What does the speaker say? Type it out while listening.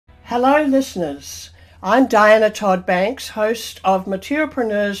Hello, listeners. I'm Diana Todd-Banks, host of Mature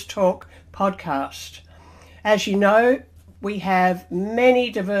Preneurs Talk podcast. As you know, we have many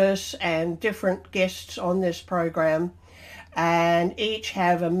diverse and different guests on this program, and each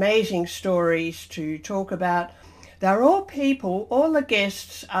have amazing stories to talk about. They're all people, all the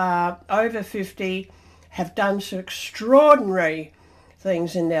guests are over 50, have done some extraordinary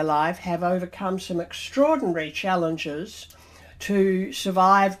things in their life, have overcome some extraordinary challenges to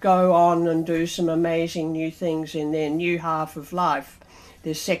survive, go on and do some amazing new things in their new half of life,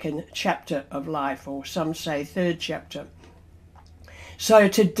 their second chapter of life, or some say third chapter. So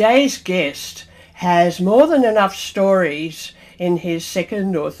today's guest has more than enough stories in his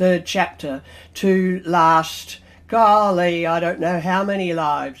second or third chapter to last, golly, I don't know how many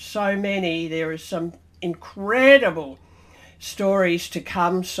lives, so many. There is some incredible stories to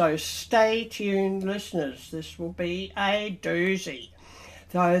come, so stay tuned, listeners. This will be a doozy.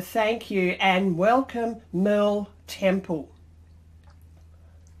 So thank you and welcome, Merle Temple.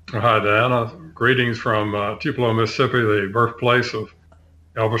 Hi, Diana. Greetings from Tupelo, Mississippi, the birthplace of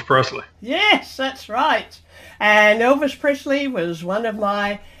Elvis Presley. Yes, that's right. And Elvis Presley was one of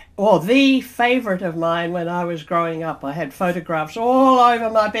the favorite of mine when I was growing up. I had photographs all over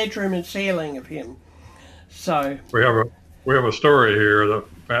my bedroom and ceiling of him. So we have a story here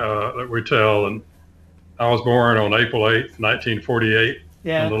that we tell, and I was born on April 8th, 1948,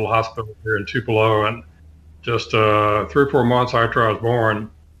 in a little hospital here in Tupelo, and just 3 or 4 months after I was born,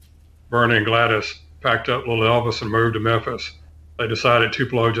 Bernie and Gladys packed up little Elvis and moved to Memphis. They decided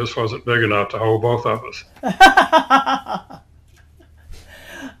Tupelo just wasn't big enough to hold both of us.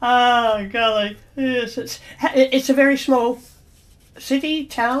 Oh, golly. Yes, it's a very small city,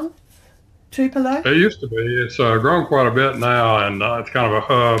 town, Tupelo? It used to be. It's grown quite a bit now, and it's kind of a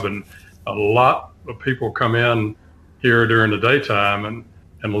hub, and a lot of people come in here during the daytime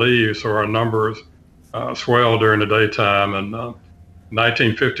and leave, so our numbers swell during the daytime. And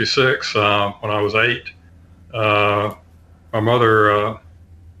 1956, when I was 8, my mother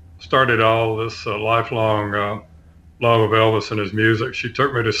started all this lifelong love of Elvis and his music. She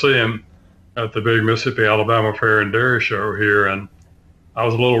took me to see him at the big Mississippi Alabama Fair and Dairy Show here, and I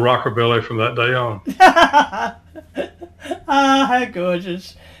was a little rockabilly from that day on. Ah, how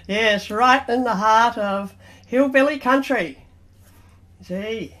gorgeous. Yes, right in the heart of hillbilly country.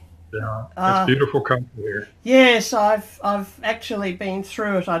 See? Yeah, it's beautiful country here. Yes, I've actually been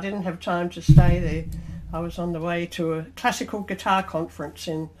through it. I didn't have time to stay there. I was on the way to a classical guitar conference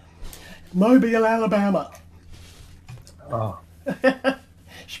in Mobile, Alabama. Oh.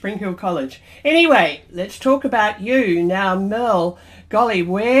 Spring Hill College. Anyway, let's talk about you. Now, Merle, golly,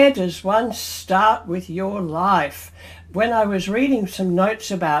 where does one start with your life? When I was reading some notes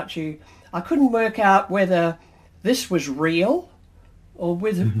about you, I couldn't work out whether this was real or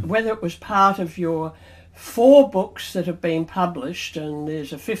whether it was part of your 4 books that have been published, and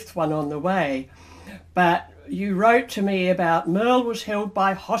there's a 5th one on the way. But you wrote to me about Merle was held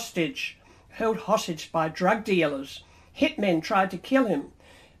hostage by drug dealers. Hitmen tried to kill him,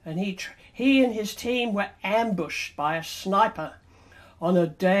 and he and his team were ambushed by a sniper on a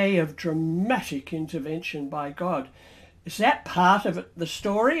day of dramatic intervention by God. Is that part of the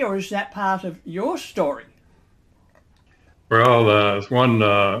story, or is that part of your story? Well, as one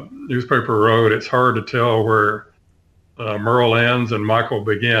newspaper wrote, it's hard to tell where Merle ends and Michael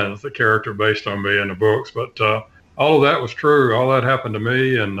begins, the character based on me in the books. But all of that was true. All that happened to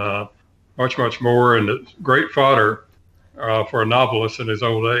me, and much, much more. And it's great fodder for a novelist in his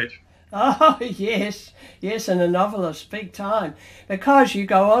old age. Oh, yes, and a novelist, big time. Because you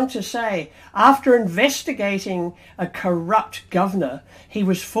go on to say, after investigating a corrupt governor, he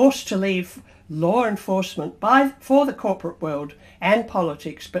was forced to leave law enforcement for the corporate world and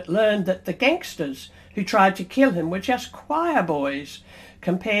politics, but learned that the gangsters who tried to kill him were just choir boys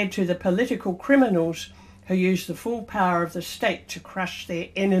compared to the political criminals who used the full power of the state to crush their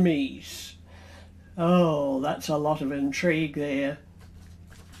enemies. Oh, that's a lot of intrigue there.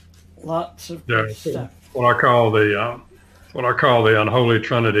 Lots of stuff. What I call the unholy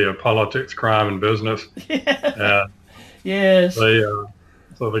trinity of politics, crime, and business. Yeah. Yes.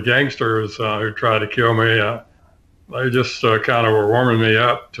 So the gangsters who tried to kill me, they just kind of were warming me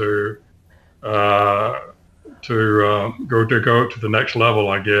up to go to the next level,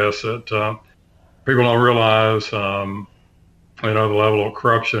 I guess. That people don't realize, the level of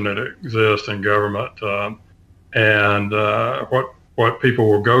corruption that exists in government, and what people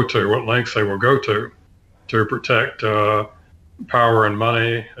will go to, what lengths they will go to protect power and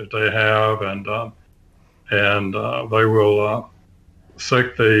money that they have, and they will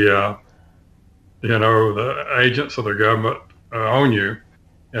stick the agents of the government on you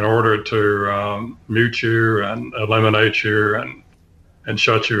in order to mute you and eliminate you and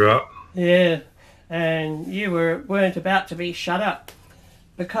shut you up. Yeah, and you weren't about to be shut up,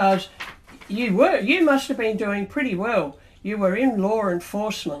 because you must have been doing pretty well. You were in law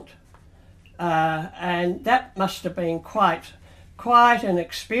enforcement, and that must have been quite an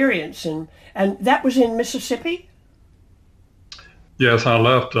experience. And that was in Mississippi. Yes, I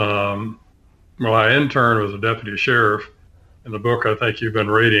left. Well, I interned as a deputy sheriff. In the book, I think you've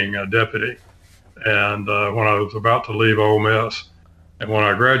been reading, a deputy. And when I was about to leave Ole Miss, and when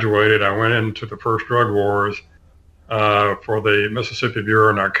I graduated, I went into the first drug wars for the Mississippi Bureau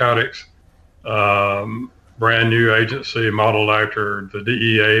of Narcotics, brand new agency modeled after the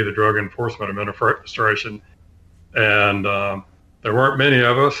DEA, the Drug Enforcement Administration. And there weren't many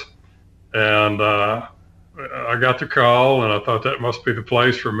of us. And I got the call, and I thought that must be the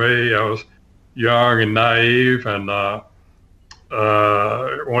place for me. I was young and naive, and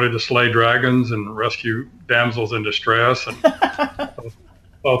wanted to slay dragons and rescue damsels in distress, and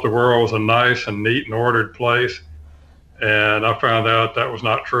thought the world was a nice and neat and ordered place. And I found out that was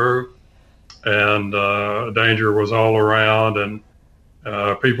not true, and danger was all around, and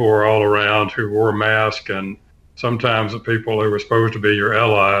people were all around who wore masks, and sometimes the people who were supposed to be your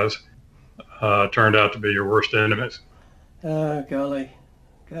allies turned out to be your worst enemies. Oh, golly.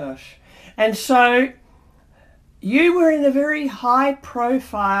 Gosh. And so you were in a very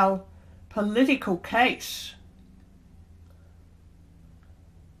high-profile political case.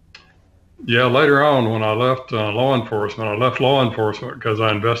 Yeah, later on when I left law enforcement because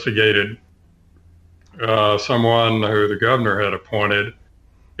I investigated someone who the governor had appointed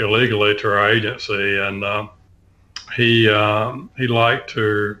illegally to our agency, and he liked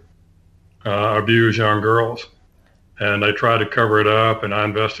to abuse young girls, and they tried to cover it up, and I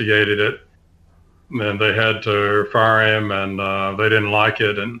investigated it, and they had to fire him, and they didn't like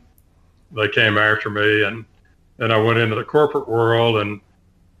it, and they came after me, and then I went into the corporate world, and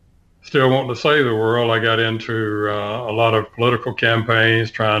still wanting to save the world, I got into a lot of political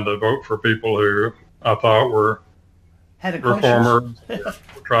campaigns, trying to vote for people who I thought were reformers, were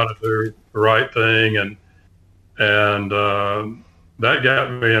trying to do the right thing, and that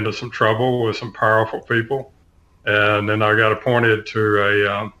got me into some trouble with some powerful people. And then I got appointed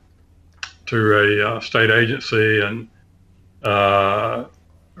to a state agency, and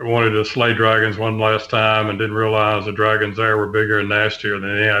wanted to slay dragons one last time, and didn't realize the dragons there were bigger and nastier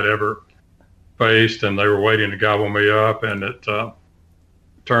than any I'd ever faced, and they were waiting to gobble me up. And it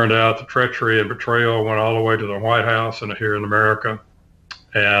turned out the treachery and betrayal went all the way to the White House and here in America,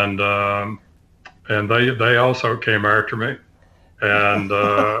 and they also came after me, and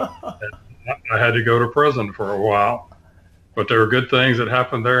I had to go to prison for a while. But there were good things that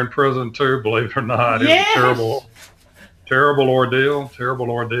happened there in prison too, believe it or not. Yes. It was a terrible ordeal.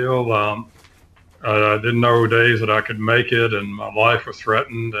 I didn't know days that I could make it, and my life was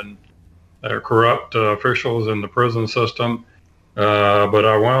threatened, and there were corrupt officials in the prison system. But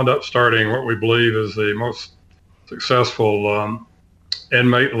I wound up starting what we believe is the most successful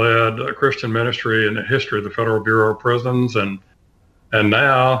inmate-led Christian ministry in the history of the Federal Bureau of Prisons, and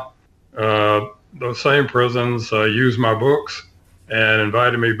now those same prisons use my books and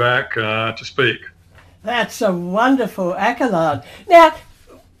invited me back to speak. That's a wonderful accolade. Now,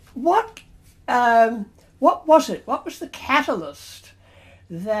 what was it? What was the catalyst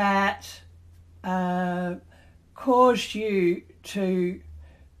that caused you to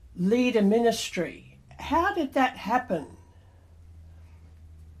lead a ministry? How did that happen?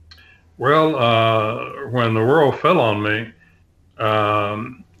 Well, when the world fell on me,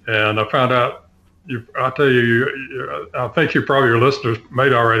 and I found out, I think your listeners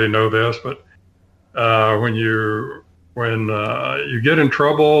may already know this, but when you get in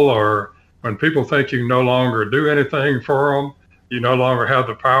trouble, or when people think you can no longer do anything for them, you no longer have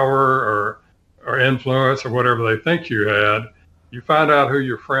the power or influence or whatever they think you had, you find out who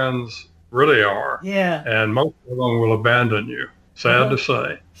your friends really are. Yeah. And most of them will abandon you, sad to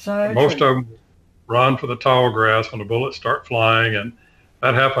say. So most true. of them run for the tall grass when the bullets start flying, and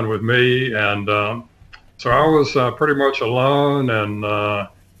that happened with me. And so I was pretty much alone, and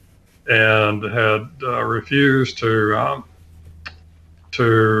had refused to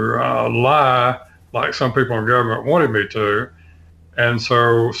lie like some people in government wanted me to. And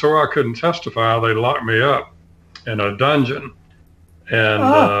so I couldn't testify. They locked me up in a dungeon,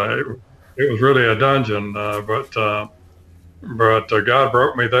 and it was really a dungeon. But God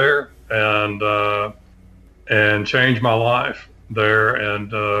broke me there, and changed my life there,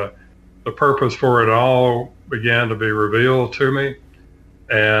 and the purpose for it all began to be revealed to me,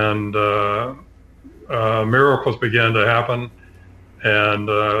 and miracles began to happen. And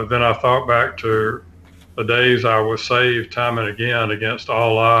then I thought back to the days I was saved time and again against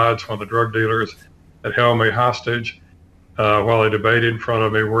all odds when the drug dealers had held me hostage while they debated in front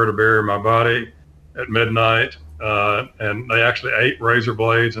of me where to bury my body at midnight. And they actually ate razor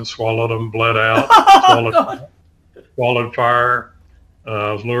blades and swallowed them, bled out, swallowed fire.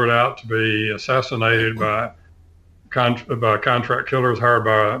 I was lured out to be assassinated by contract killers hired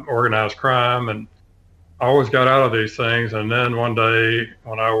by organized crime. And I always got out of these things. And then one day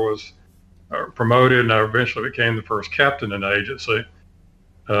when I was promoted and I eventually became the first captain in the agency,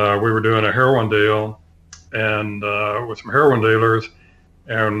 we were doing a heroin deal and with some heroin dealers,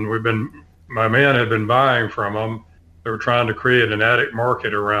 and my men had been buying from them. They were trying to create an addict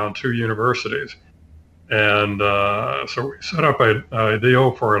market around 2 universities. And so we set up a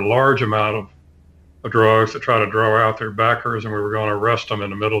deal for a large amount of drugs to try to draw out their backers, and we were going to arrest them in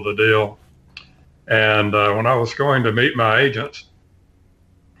the middle of the deal. And when I was going to meet my agents,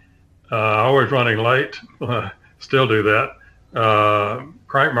 always running late, still do that,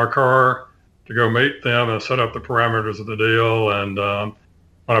 crank my car to go meet them and set up the parameters of the deal. And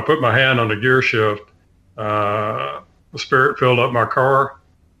when I put my hand on the gear shift, the spirit filled up my car,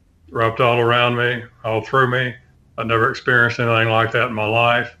 wrapped all around me, all through me. I'd never experienced anything like that in my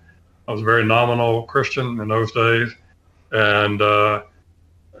life. I was a very nominal Christian in those days, and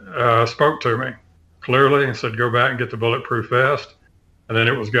spoke to me clearly and said, "Go back and get the bulletproof vest." And then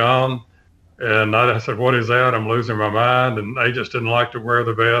it was gone. And I said, "What is that? I'm losing my mind." And agents didn't like to wear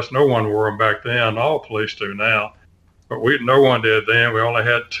the vest. No one wore them back then. All police do now. But no one did then. We only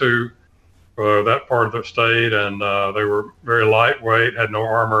had 2 for that part of the state, and they were very lightweight, had no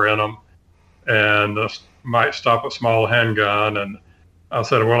armor in them, and might stop a small handgun. And I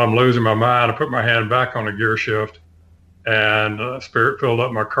said, "Well, I'm losing my mind." I put my hand back on the gear shift, and spirit filled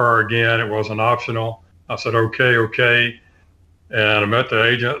up my car again. It wasn't optional. I said, okay. And I met the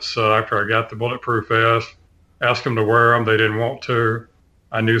agents after I got the bulletproof vest, asked them to wear them. They didn't want to.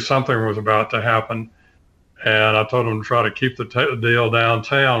 I knew something was about to happen. And I told them to try to keep the deal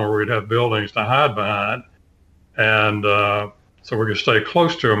downtown where we'd have buildings to hide behind. And so we could stay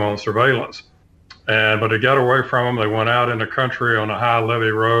close to them on surveillance. But they got away from them. They went out in the country on a high levee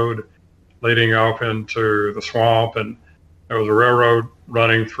road leading off into the swamp. And there was a railroad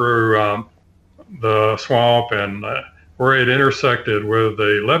running through the swamp. And where it intersected with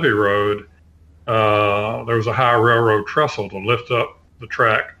the levee road, there was a high railroad trestle to lift up the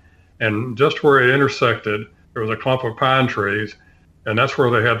track. And just where it intersected, there was a clump of pine trees, and that's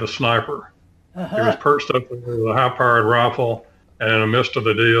where they had the sniper. He was perched up there with a high-powered rifle, and in the midst of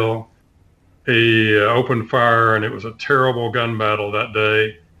the deal, he opened fire, and it was a terrible gun battle that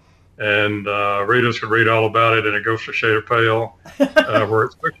day. And readers could read all about it in A Ghost of Shade of Pale, where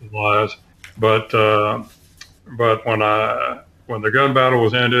it's fictionalized. But when the gun battle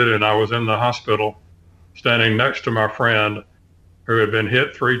was ended and I was in the hospital, standing next to my friend who had been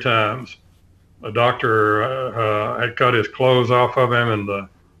hit 3 times, the doctor had cut his clothes off of him, and the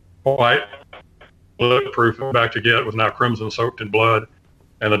white bulletproof back to get was now crimson soaked in blood.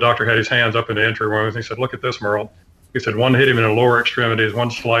 And the doctor had his hands up in the entryway and he said, "Look at this, Merle." He said, "One hit him in the lower extremities, one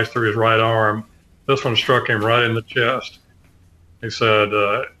sliced through his right arm. This one struck him right in the chest." He said,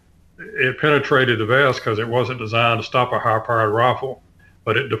 it penetrated the vest because it wasn't designed to stop a high-powered rifle,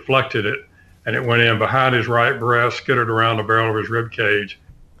 but it deflected it, and it went in behind his right breast, skittered around the barrel of his rib cage,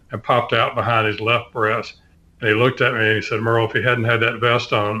 and popped out behind his left breast. And he looked at me and he said, "Merle, if he hadn't had that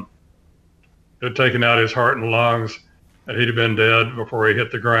vest on, it had taken out his heart and lungs, and he'd have been dead before he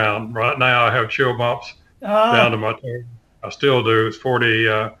hit the ground." Right now, I have chill bumps down to my toe. I still do. It's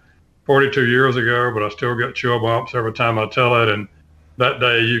 42 years ago, but I still get chill bumps every time I tell it. And that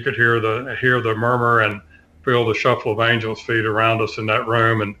day, you could hear the murmur and feel the shuffle of angels' feet around us in that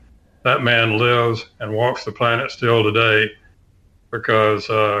room. And that man lives and walks the planet still today because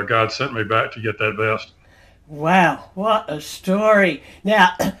God sent me back to get that vest. Wow, what a story.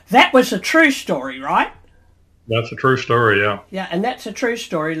 Now, that was a true story, right? That's a true story, yeah. Yeah, and that's a true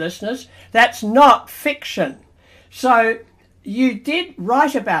story, listeners. That's not fiction. So you did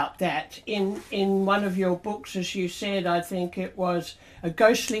write about that in one of your books, as you said. I think it was A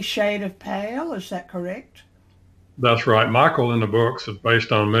Ghostly Shade of Pale. Is that correct? That's right. Michael in the books is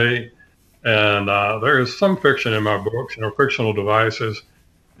based on me. And there is some fiction in my books, fictional devices,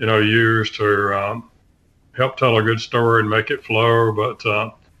 used to help tell a good story and make it flow. But,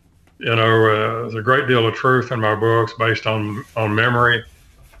 there's a great deal of truth in my books based on memory.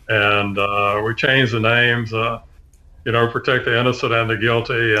 And we changed the names, protect the innocent and the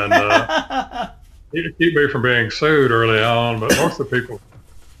guilty, and keep me from being sued early on. But most of the people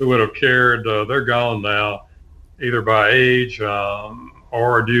who would have cared, they're gone now. either by age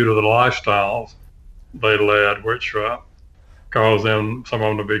or due to the lifestyles they led, which caused some of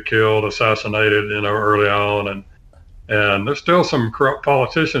them to be killed, assassinated, early on, and there's still some corrupt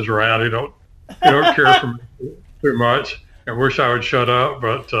politicians around who don't care for me too much. I wish I would shut up,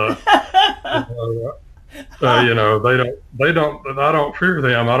 but they don't. I don't fear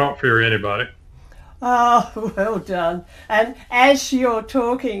them. I don't fear anybody. Oh, well done. And as you're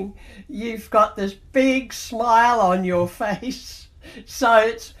talking, you've got this big smile on your face. So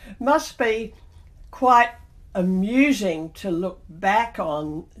it must be quite amusing to look back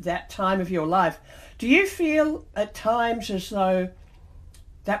on that time of your life. Do you feel at times as though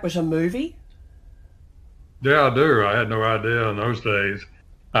that was a movie? Yeah, I do. I had no idea in those days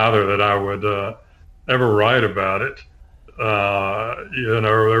either that I would ever write about it.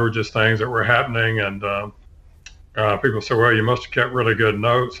 There were just things that were happening, and people said, "Well, you must have kept really good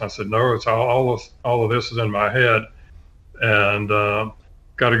notes." I said, "No, it's all of this is in my head, and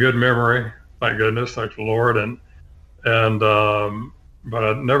got a good memory. Thank goodness, thank the Lord." But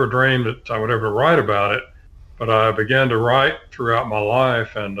I never dreamed that I would ever write about it. But I began to write throughout my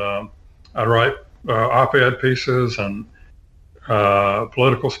life, and I'd write op-ed pieces and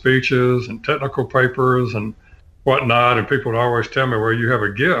political speeches and technical papers and whatnot. And people would always tell me, "Well, you have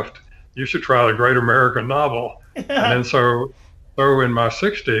a gift. You should try the Great American Novel." And then so in my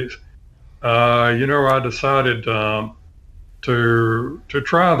 60s, I decided to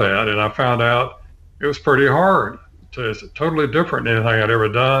try that, and I found out it was pretty hard. It's totally different than anything I'd ever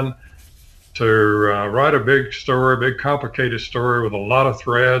done. To write a big story, big complicated story with a lot of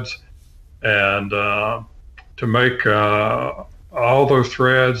threads, and to make all those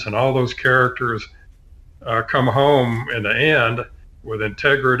threads and all those characters come home in the end with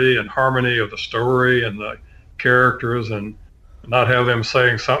integrity and harmony of the story and the characters, and not have them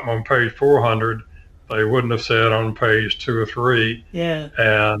saying something on page 400 they wouldn't have said on page 2 or 3. Yeah.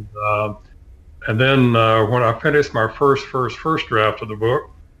 And then when I finished my first draft of the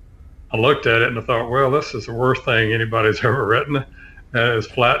book, I looked at it and I thought, well, this is the worst thing anybody's ever written. And it's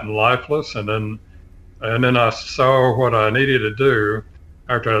flat and lifeless. And then I saw what I needed to do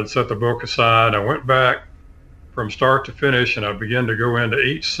after I'd set the book aside. I went back from start to finish, and I began to go into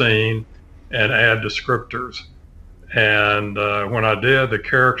each scene and add descriptors. And when I did, the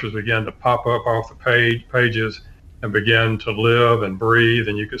characters began to pop up off the pages and began to live and breathe,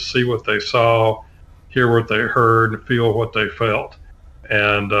 and you could see what they saw, hear what they heard, and feel what they felt.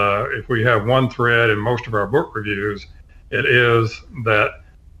 And if we have one thread in most of our book reviews, it is that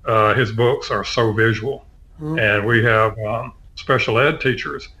his books are so visual. Mm-hmm. And we have special ed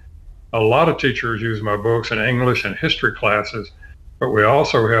teachers. A lot of teachers use my books in English and history classes, but we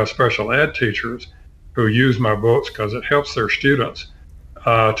also have special ed teachers who use my books because it helps their students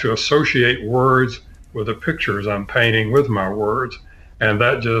to associate words with the pictures I'm painting with my words. And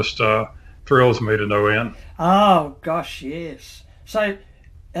that just thrills me to no end. Oh, gosh, yes. So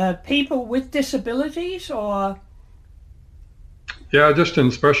people with disabilities, or? Yeah, just in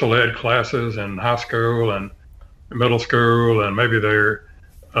special ed classes in high school and middle school, and maybe they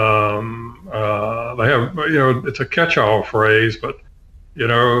have, it's a catch-all phrase, but,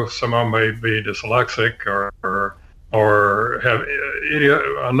 some of them may be dyslexic or have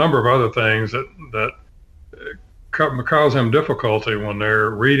a number of other things that cause them difficulty when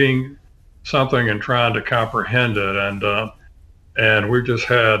they're reading something and trying to comprehend it. And we've just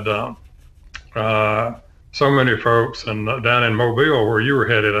had so many folks, and down in Mobile where you were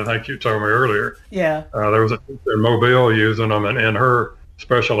headed, I think you told me earlier. Yeah. There was a teacher in Mobile using them in her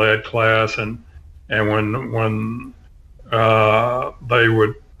special ed class, and when they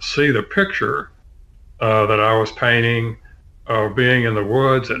would see the picture that I was painting of being in the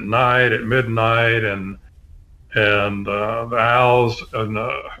woods at night, at midnight, and the owls and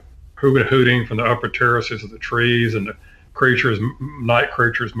hooting from the upper terraces of the trees, and the night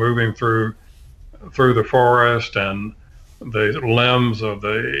creatures moving through the forest, and the limbs of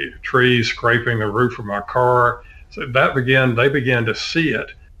the trees scraping the roof of my car. So they began to see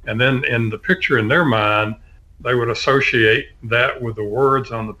it. And then in the picture in their mind, they would associate that with the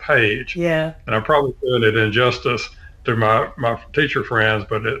words on the page. Yeah. And I'm probably doing it injustice to my teacher friends,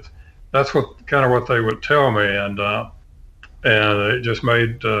 but that's what they would tell me. And it just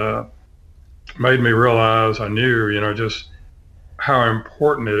made me realize I knew, just how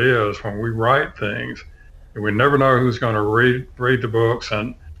important it is when we write things. We never know who's going to read the books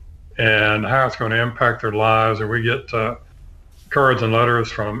and how it's going to impact their lives. And we get cards and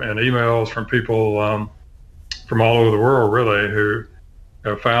letters and emails from people from all over the world, really, who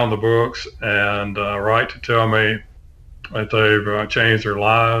have found the books and write to tell me that they've changed their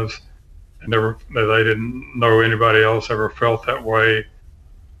lives. never, they didn't know anybody else ever felt that way.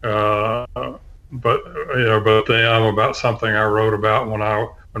 But but then about something I wrote about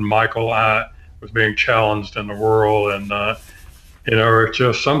when Michael I was being challenged in the world, and it's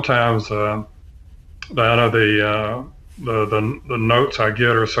just sometimes Diana, the notes I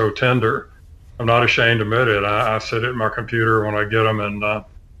get are so tender. I'm not ashamed to admit it. I sit at my computer when I get them, and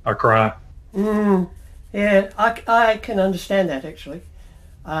I cry. Yeah, I can understand that actually.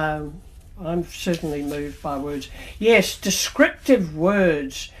 I'm certainly moved by words. Yes, descriptive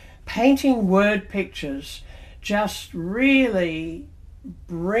words, painting word pictures, just really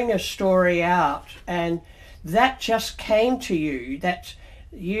bring a story out, and that just came to you. That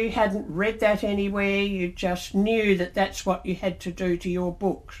you hadn't read that anywhere. You just knew that that's what you had to do to your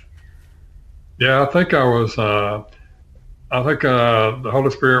books. Yeah, I think I was. I think the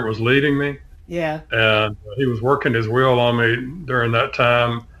Holy Spirit was leading me, Yeah. and He was working His will on me during that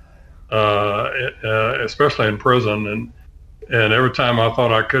time, especially in prison. And every time I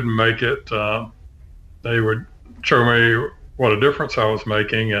thought I couldn't make it, they would show me what a difference I was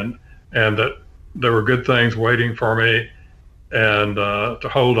making, and that there were good things waiting for me, and to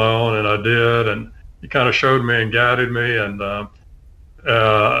hold on, and I did. And He kind of showed me and guided me, and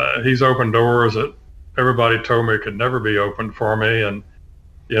He's opened doors that everybody told me could never be opened for me. And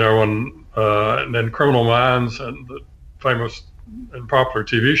then Criminal Minds, and the famous and popular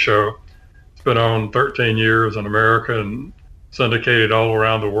TV show, it's been on 13 years in America and syndicated all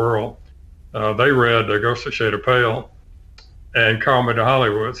around the world. They read Ghost of Shade of Pale and called me to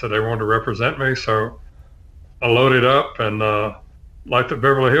Hollywood, said they wanted to represent me. So I loaded up, and like the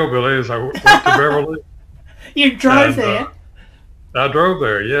Beverly Hillbillies, I went to Beverly. You drove there? I drove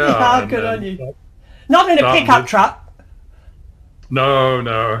there, yeah. Oh, good on you. Not in a pickup truck. No,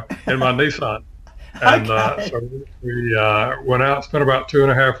 in my Nissan. And Okay. so we went out, spent about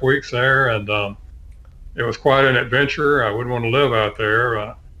 2.5 weeks there, and it was quite an adventure. I wouldn't want to live out there.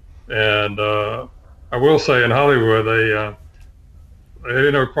 And I will say in Hollywood, they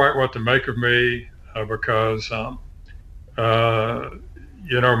didn't know quite what to make of me because,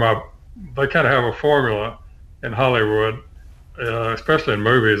 they kind of have a formula in Hollywood, especially in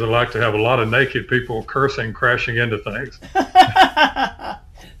movies. They like to have a lot of naked people cursing, crashing into things.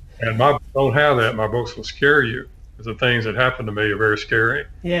 And my books don't have that. My books will scare you because the things that happen to me are very scary.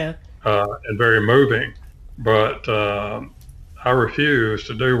 Yeah. And very moving. But I refused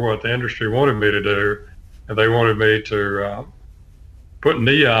to do what the industry wanted me to do, and they wanted me to put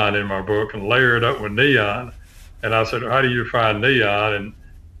neon in my book and layer it up with neon. And I said, "How do you find neon?"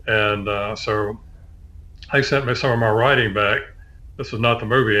 And so they sent me some of my writing back. This was not the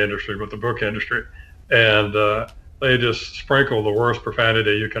movie industry, but the book industry, and they just sprinkled the worst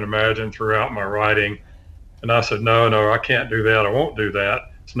profanity you can imagine throughout my writing. And I said, no, I can't do that. I won't do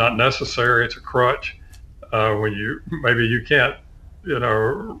that. It's not necessary. It's a crutch. When maybe you can't,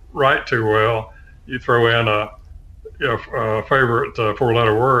 write too well, you throw in a favorite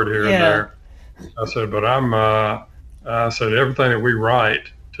 4-letter word here and there. I said, but I said, everything that we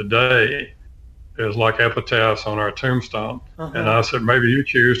write today is like epitaphs on our tombstone. And I said, maybe you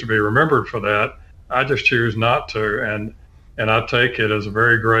choose to be remembered for that. I just choose not to. And I take it as a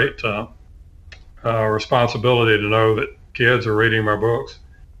very great responsibility to know that kids are reading my books.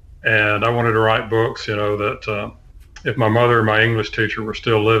 And I wanted to write books, that if my mother and my English teacher were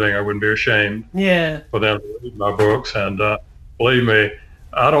still living, I wouldn't be ashamed for them to read my books. And believe me,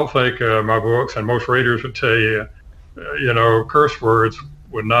 I don't think my books, and most readers would tell you, curse words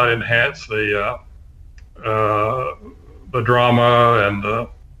would not enhance the drama and the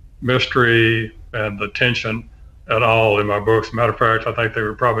mystery and the tension at all in my books. Matter of fact, I think they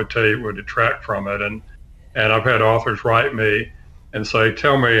would probably tell you it would detract from it. And I've had authors write me and say,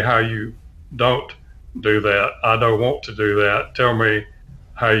 tell me how you don't do that. I don't want to do that. Tell me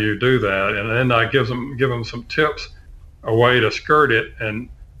how you do that. And then I give them some tips, a way to skirt it and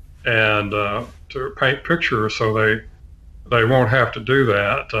to paint pictures so they won't have to do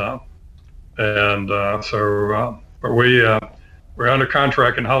that. But we're under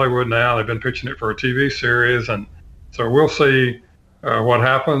contract in Hollywood now. They've been pitching it for a TV series, and so we'll see what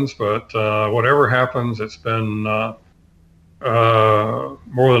happens. But whatever happens, it's been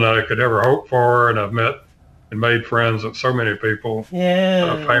more than I could ever hope for, and I've met and made friends with so many people,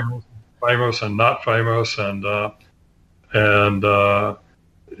 famous and not famous, and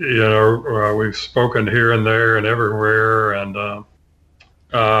we've spoken here and there and everywhere, and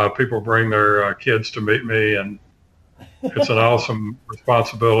people bring their kids to meet me, and it's an awesome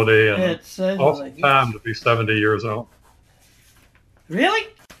responsibility and awesome time to be 70 years old. Really?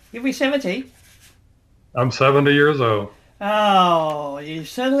 You'll be 70? I'm 70 years old. Oh, you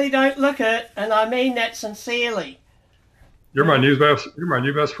certainly don't look it, and I mean that sincerely. You're my new best. You're my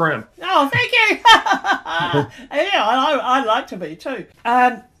new best friend. Oh, thank you. Yeah, I'd like to be too.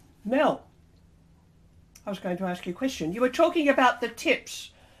 Mel, I was going to ask you a question. You were talking about the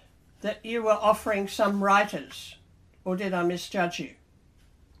tips that you were offering some writers, or did I misjudge you?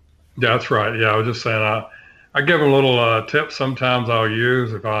 Yeah, that's right. Yeah, I was just saying I give them little tips. Sometimes I'll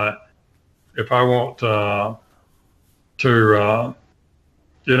use if I want to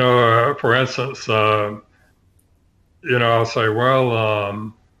for instance I'll say,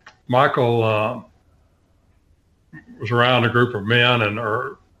 well, Michael was around a group of men and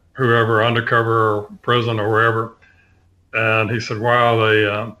or whoever undercover or prison or wherever, and he said,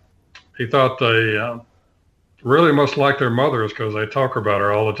 wow, he thought they really must like their mothers because they talk about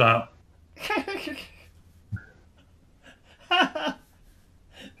her all the time.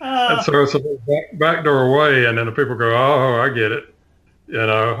 And so it's a backdoor way, and then the people go, "Oh, I get it.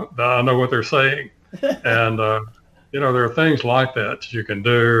 I know what they're saying." And there are things like that you can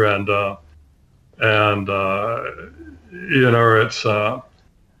do, and it's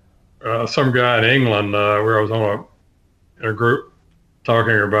some guy in England where I was in a group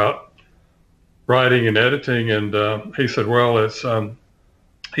talking about writing and editing, and he said, "Well, it's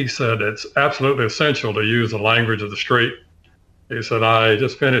absolutely essential to use the language of the street." He said, I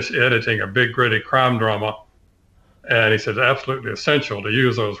just finished editing a big, gritty crime drama. And he said, absolutely essential to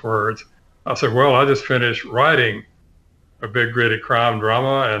use those words. I said, well, I just finished writing a big, gritty crime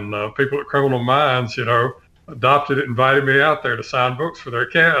drama, and people at Criminal Minds, adopted it, invited me out there to sign books for their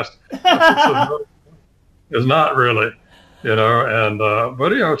cast. I said, no, it's not really, but,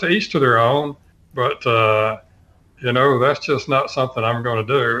 to each to their own. But, that's just not something I'm going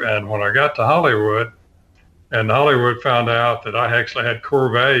to do. And when I got to Hollywood, and Hollywood found out that I actually had core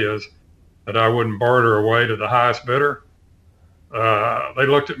values that I wouldn't barter away to the highest bidder, they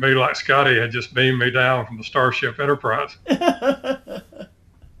looked at me like Scotty had just beamed me down from the Starship Enterprise.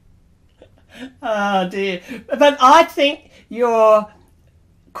 Oh dear. But I think your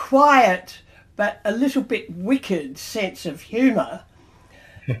quiet but a little bit wicked sense of humour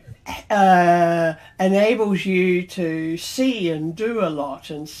enables you to see and do a lot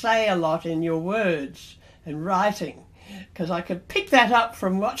and say a lot in your words and writing, because I could pick that up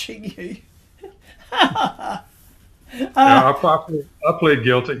from watching you. Yeah, I plead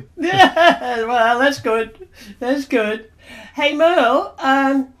guilty. Yeah, well, that's good. That's good. Hey, Merle,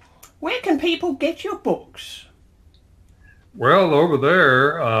 where can people get your books? Well, over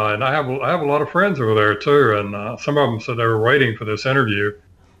there, and I have a lot of friends over there too, and some of them said they were waiting for this interview.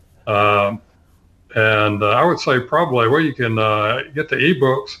 And I would say probably where you can get the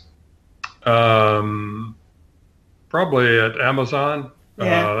ebooks. Probably at Amazon.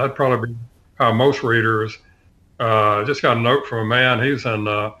 Yeah. That'd probably be how most readers. Just got a note from a man. He's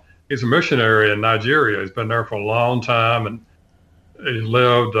a missionary in Nigeria. He's been there for a long time, and he's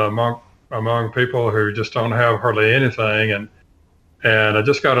lived among people who just don't have hardly anything. And I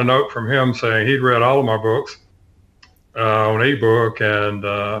just got a note from him saying he'd read all of my books on ebook, and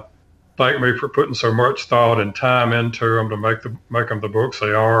thanked me for putting so much thought and time into them to make them the books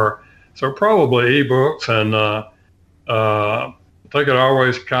they are. So probably ebooks, and they could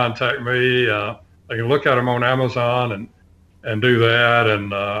always contact me. They can look at them on Amazon and do that,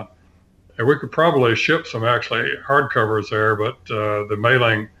 and we could probably ship some actually hardcovers there, but the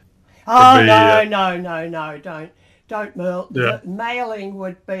mailing. Oh would be, no, don't, Merle. Yeah. The mailing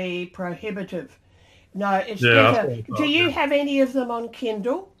would be prohibitive. No, it's Yeah, better. Do you have any of them on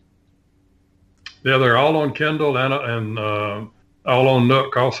Kindle? Yeah, they're all on Kindle and all on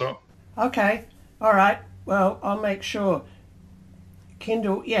Nook also. Okay, all right. Well, I'll make sure.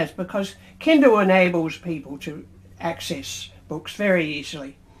 Kindle, yes, because Kindle enables people to access books very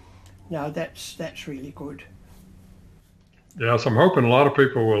easily. No, that's really good. Yeah, so I'm hoping a lot of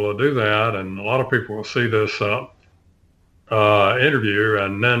people will do that, and a lot of people will see this interview,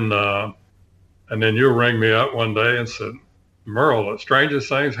 and then you'll ring me up one day and said, Merle, the strangest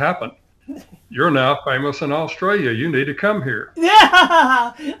things happen. You're now famous in Australia. You need to come here.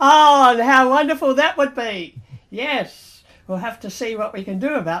 Yeah. Oh, how wonderful that would be. Yes. We'll have to see what we can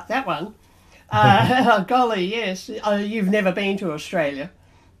do about that one. Golly, yes. You've never been to Australia?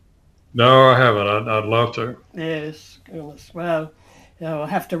 No, I haven't. I'd love to. Yes. Goodness. Well, we'll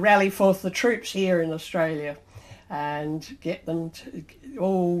have to rally forth the troops here in Australia and get them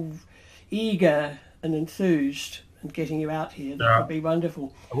all eager and enthused and getting you out here. That would be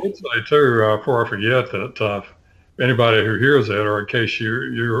wonderful. I would say too, before I forget, that anybody who hears it, or in case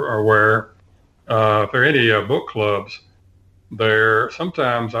you're aware, if there are any book clubs there,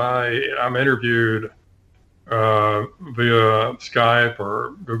 sometimes I'm interviewed via Skype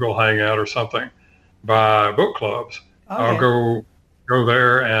or Google Hangout or something by book clubs. Oh, I'll yeah. go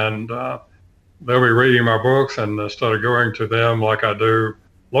there and they'll be reading my books, and instead of going to them like I do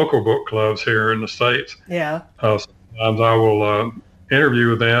local book clubs here in the States, Yeah. sometimes I will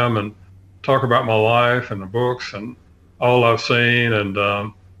interview them and talk about my life and the books and all I've seen. And,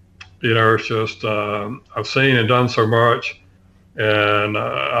 it's just, I've seen and done so much. And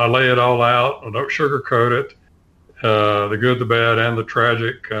I lay it all out. I don't sugarcoat it, the good, the bad, and the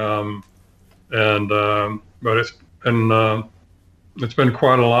tragic. But it's been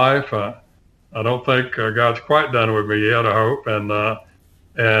quite a life. I don't think God's quite done with me yet, I hope. And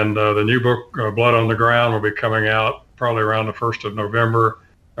the new book, Blood on the Ground, will be coming out probably around the 1st of November.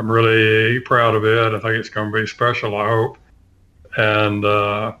 I'm really proud of it. I think it's going to be special, I hope. And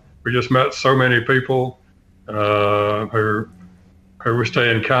we just met so many people who we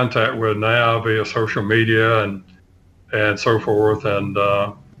stay in contact with now via social media and so forth. And,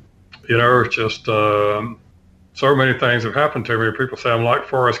 it's just so many things have happened to me. People say I'm like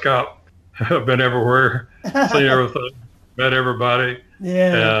Forrest Gump. I've been everywhere, seen everything, met everybody.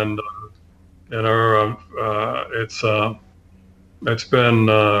 Yeah. And, it's been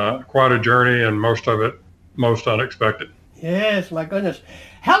quite a journey, and most of it most unexpected. Yes, my goodness.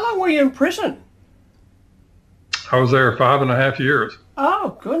 How long were you in prison? I was there 5.5 years.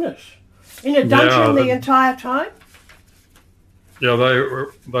 Oh, goodness. In a dungeon the entire time? Yeah, they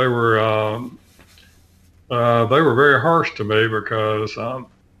were very harsh to me because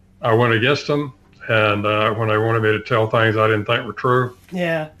I went against them, and when they wanted me to tell things I didn't think were true,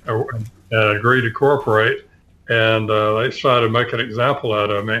 Yeah. I agreed to cooperate, and they tried to make an example out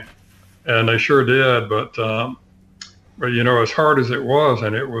of me, and they sure did. But as hard as it was,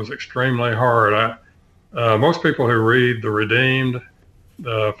 and it was extremely hard. Most people who read The Redeemed,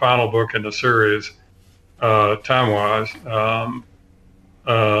 the final book in the series, time-wise,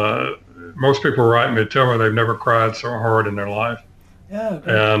 most people write me, tell me they've never cried so hard in their life. Yeah.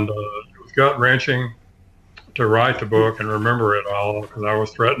 Okay. And it was gut-wrenching to write the book and remember it all, because I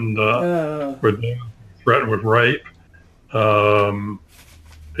was threatened with rape, and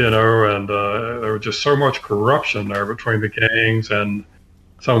there was just so much corruption there between the gangs and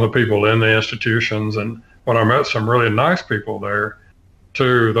some of the people in the institutions. And when I met some really nice people there,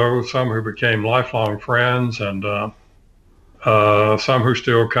 too, some who became lifelong friends, and some who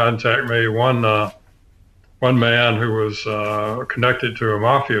still contact me. One man who was connected to a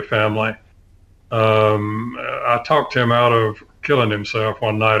mafia family, I talked him out of killing himself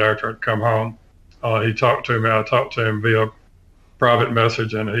one night after I'd come home. He talked to me. I talked to him via private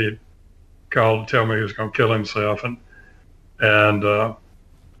message, and he called to tell me he was going to kill himself. And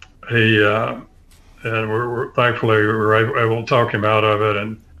thankfully we were able to talk him out of it.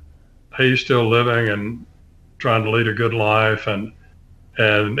 And he's still living and trying to lead a good life. And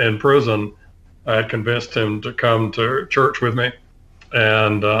in prison, I had convinced him to come to church with me.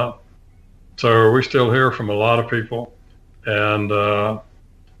 And so we still hear from a lot of people. And,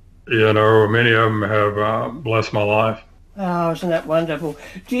 many of them have blessed my life. Oh, isn't that wonderful?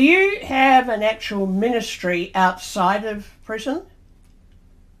 Do you have an actual ministry outside of prison?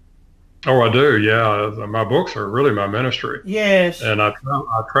 Oh, I do, yeah. My books are really my ministry. Yes. And I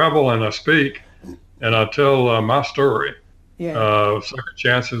travel and I speak, and I tell my story, second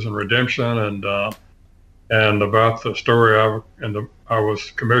chances and redemption, and about the story I was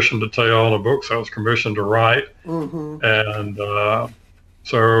commissioned to tell, the books I was commissioned to write. Mm-hmm. And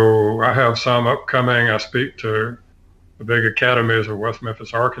so I have some upcoming. I speak to the big academies of West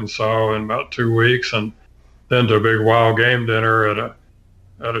Memphis, Arkansas in about 2 weeks, and then to a big wild game dinner at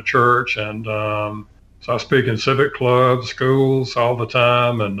a church. And so I speak in civic clubs, schools all the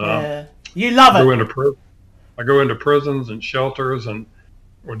time. And you love it. I go into prisons and shelters, and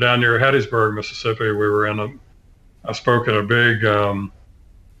we're down near Hattiesburg, Mississippi. I spoke at a big,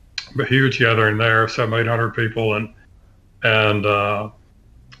 huge gathering there, 700-800 people, and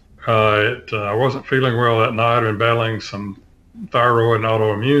I wasn't feeling well that night. I'd been battling some thyroid and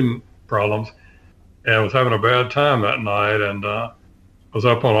autoimmune problems, and was having a bad time that night. And was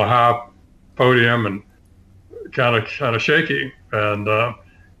up on a high podium and kind of shaky. And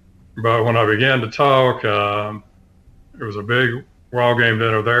but when I began to talk, it was a big wild game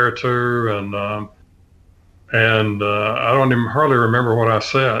dinner there too, and I don't even hardly remember what I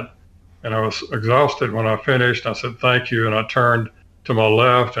said. And I was exhausted when I finished. I said thank you, and I turned to my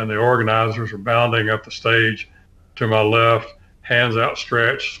left, and the organizers were bounding up the stage to my left, hands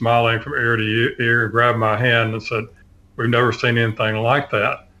outstretched, smiling from ear to ear, grabbed my hand and said, "We've never seen anything like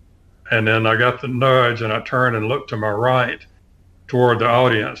that." And then I got the nudge, and I turned and looked to my right toward the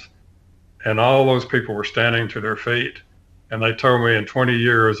audience. and all those people were standing to their feet. And they told me in 20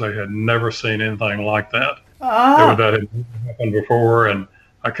 years they had never seen anything like that. That had never happened before. And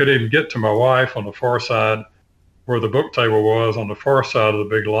I couldn't even get to my wife on the far side where the book table was, on the far side of the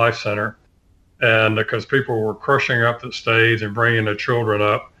big life center. And because people were crushing up the stage and bringing their children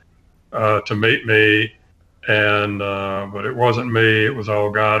up to meet me. And but it wasn't me, it was all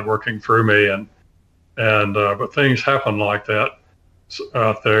God working through me. But things happen like that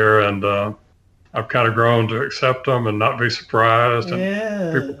out there. And I've kind of grown to accept them and not be surprised.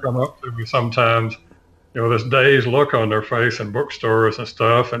 And people come up to me sometimes, this dazed look on their face in bookstores and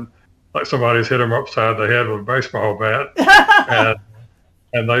stuff, and like somebody's hit them upside the head with a baseball bat.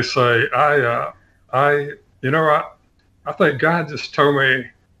 and they say, I think God just told me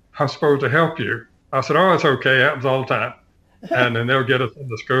I'm supposed to help you. I said, oh, it's okay. It happens all the time. And then they'll get us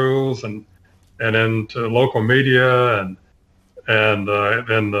into schools and into local media, and then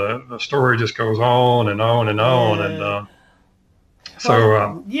the story just goes on and on and on.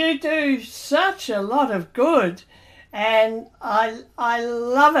 And you do such a lot of good, and I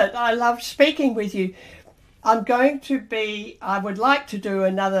love it. I love speaking with you. I would like to do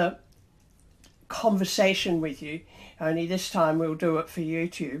another conversation with you, only this time we'll do it for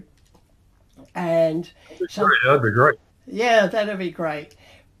YouTube. And that'd be great. Yeah, that'd be great.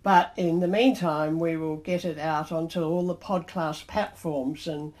 But in the meantime, we will get it out onto all the podcast platforms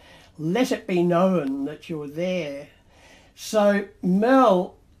and let it be known that you're there. So,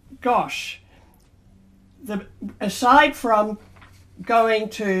 Merle, gosh, aside from going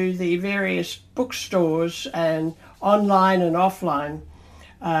to the various bookstores and online and offline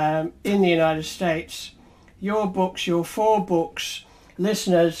in the United States, your 4 books,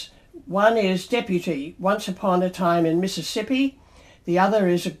 listeners, one is Deputy, Once Upon a Time in Mississippi. The other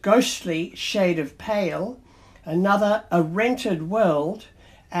is A Ghostly Shade of Pale. Another, A Rented World.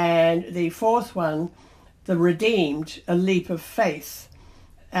 And the 4th one, The Redeemed, A Leap of Faith.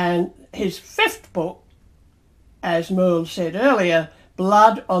 And his 5th book, as Merle said earlier,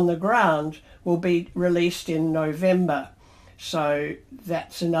 Blood on the Ground, will be released in November. So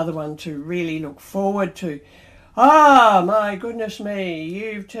that's another one to really look forward to. My goodness me,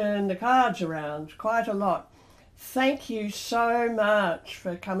 you've turned the cards around quite a lot. Thank you so much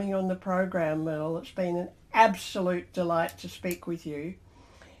for coming on the program, Merle. It's been an absolute delight to speak with you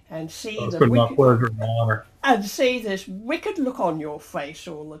and see my pleasure and honor. And see this wicked look on your face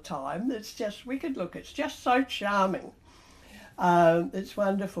all the time. It's just wicked look. It's just so charming. It's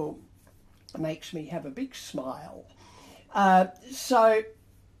wonderful. It makes me have a big smile. So,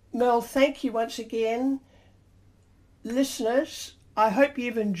 Merle, thank you once again. Listeners, I hope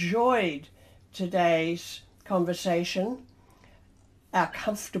you've enjoyed today's conversation, our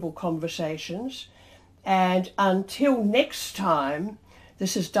comfortable conversations. And until next time,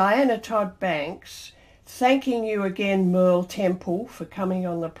 this is Diana Todd-Banks, thanking you again, Merle Temple, for coming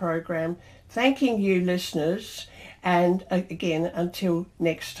on the program, thanking you, listeners, and again, until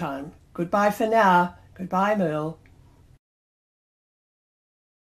next time. Goodbye for now. Goodbye, Merle.